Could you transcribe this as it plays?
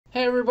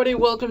Hey everybody,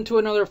 welcome to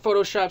another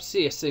Photoshop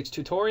CS6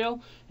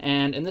 tutorial,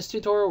 and in this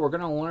tutorial we're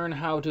going to learn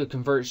how to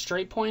convert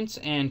straight points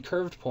and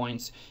curved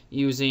points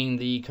using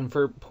the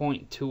convert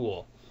point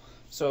tool.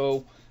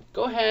 So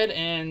go ahead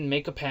and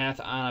make a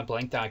path on a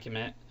blank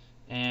document,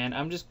 and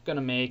I'm just going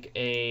to make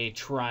a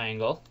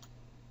triangle.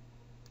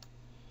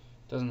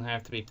 Doesn't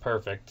have to be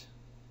perfect.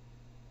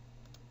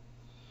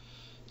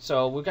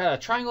 So we've got a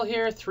triangle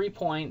here, 3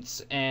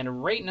 points,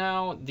 and right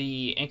now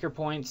the anchor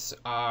points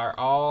are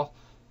all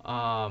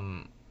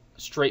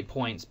straight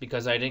points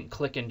because I didn't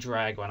click and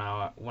drag when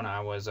I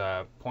was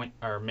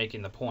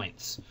making the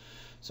points.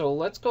 So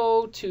let's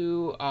go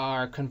to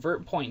our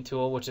convert point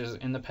tool, which is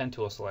in the pen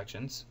tool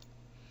selections,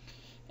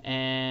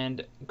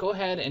 and go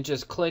ahead and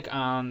just click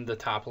on the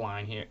top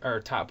line here,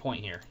 or top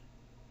point here,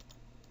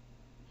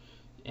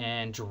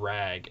 and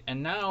drag.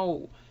 And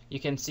now you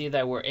can see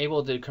that we're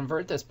able to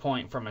convert this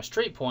point from a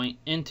straight point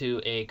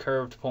into a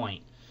curved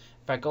point.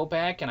 If I go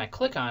back and I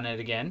click on it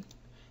again,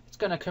 it's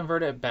going to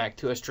convert it back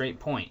to a straight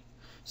point.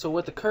 So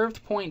what the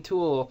curved point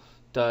tool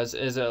does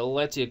is it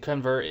lets you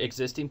convert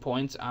existing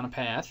points on a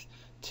path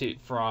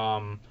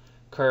from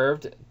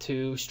curved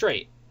to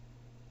straight.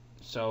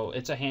 So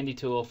it's a handy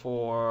tool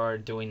for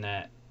doing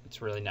that.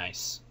 It's really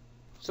nice.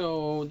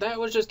 So that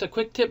was just a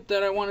quick tip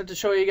that I wanted to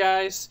show you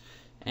guys,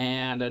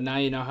 and now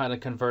you know how to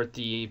convert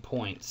the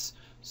points.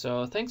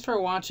 So thanks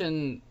for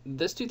watching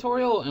this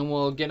tutorial, and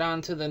we'll get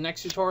on to the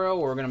next tutorial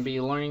where we're going to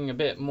be learning a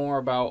bit more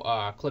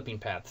about clipping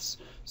paths.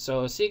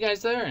 So see you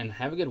guys there, and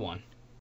have a good one.